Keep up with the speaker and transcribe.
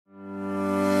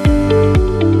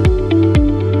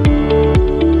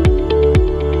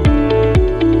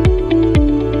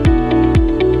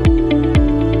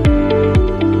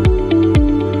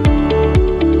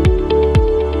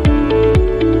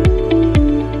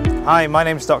Hi, my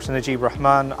name is Dr. Najib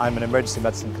Rahman. I'm an emergency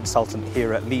medicine consultant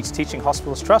here at Leeds Teaching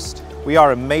Hospitals Trust. We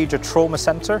are a major trauma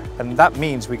centre, and that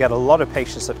means we get a lot of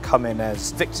patients that come in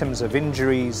as victims of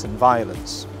injuries and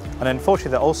violence. And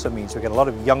unfortunately, that also means we get a lot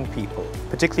of young people,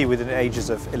 particularly within the ages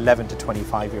of 11 to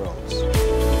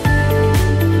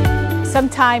 25-year-olds.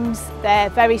 Sometimes they're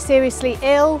very seriously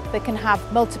ill. They can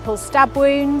have multiple stab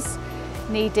wounds,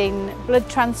 needing blood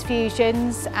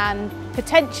transfusions and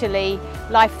potentially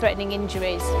life-threatening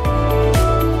injuries.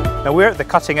 Now, we're at the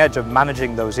cutting edge of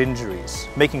managing those injuries,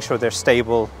 making sure they're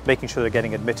stable, making sure they're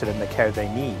getting admitted in the care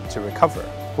they need to recover.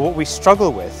 But what we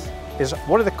struggle with is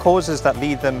what are the causes that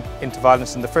lead them into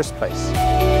violence in the first place?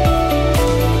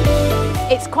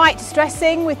 It's quite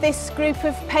distressing with this group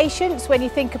of patients when you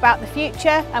think about the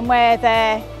future and where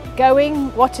they're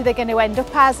going, what are they going to end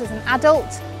up as an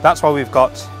adult. That's why we've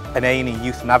got an A&E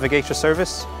Youth Navigator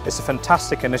service. It's a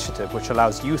fantastic initiative which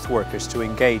allows youth workers to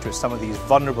engage with some of these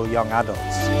vulnerable young adults.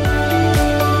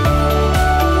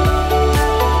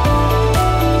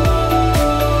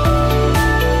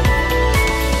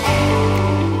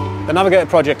 The Navigator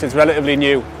project is relatively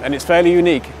new and it's fairly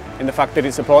unique in the fact that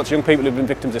it supports young people who've been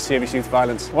victims of serious youth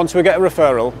violence. Once we get a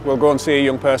referral, we'll go and see a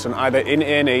young person either in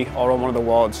A&E or on one of the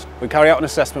wards. We carry out an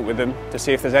assessment with them to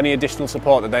see if there's any additional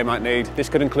support that they might need. This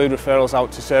could include referrals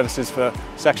out to services for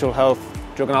sexual health,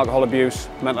 drug and alcohol abuse,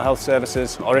 mental health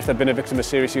services, or if they've been a victim of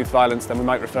serious youth violence, then we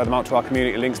might refer them out to our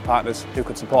community links partners who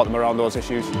could support them around those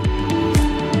issues.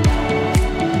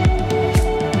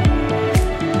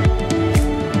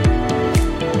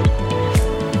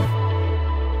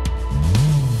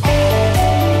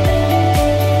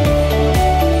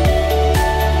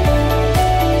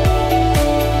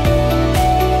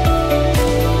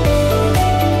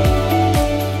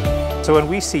 So when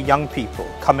we see young people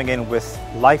coming in with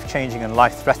life-changing and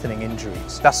life-threatening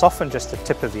injuries, that's often just the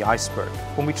tip of the iceberg.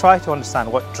 When we try to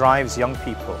understand what drives young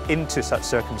people into such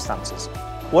circumstances,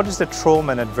 what is the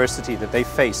trauma and adversity that they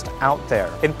faced out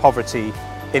there in poverty,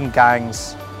 in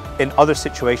gangs, in other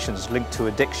situations linked to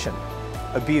addiction,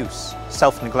 abuse,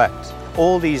 self-neglect,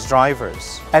 all these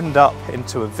drivers end up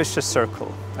into a vicious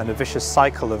circle and a vicious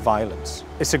cycle of violence.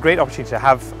 It's a great opportunity to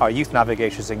have our youth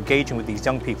navigators engaging with these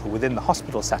young people within the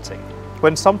hospital setting,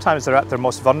 when sometimes they're at their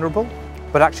most vulnerable,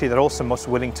 but actually they're also most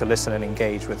willing to listen and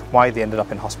engage with why they ended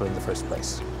up in hospital in the first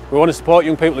place. We want to support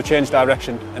young people to change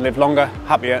direction and live longer,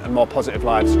 happier and more positive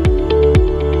lives.